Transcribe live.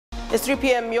It's 3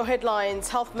 p.m. Your headlines.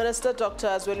 Health Minister Doctor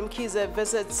Zweli Mkhize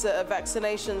visits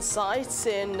vaccination sites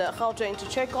in Gauteng to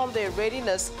check on their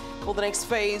readiness for the next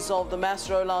phase of the mass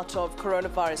rollout of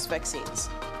coronavirus vaccines.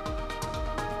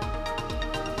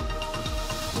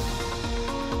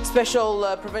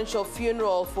 Special provincial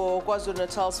funeral for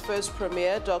KwaZulu-Natal's first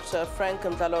Premier, Doctor Frank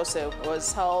Mdlalose,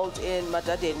 was held in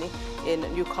Madadeni in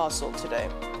Newcastle today.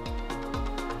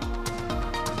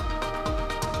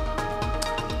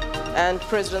 And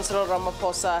President Cyril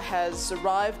Ramaphosahas has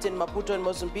arrived in Maputo in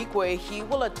Mozambique, where he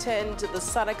will attend the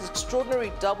SADC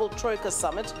extraordinary double troika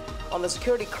summit on the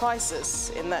security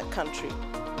crisis in that country.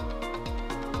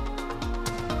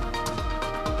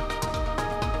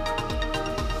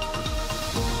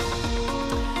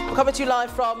 We're coming to you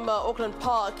live from Auckland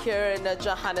Park here in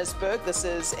Johannesburg. This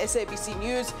is SABC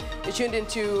News. You're tuned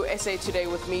into SA Today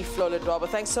with me, Flo Ledwaba.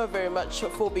 Thanks so very much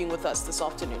for being with us this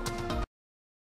afternoon.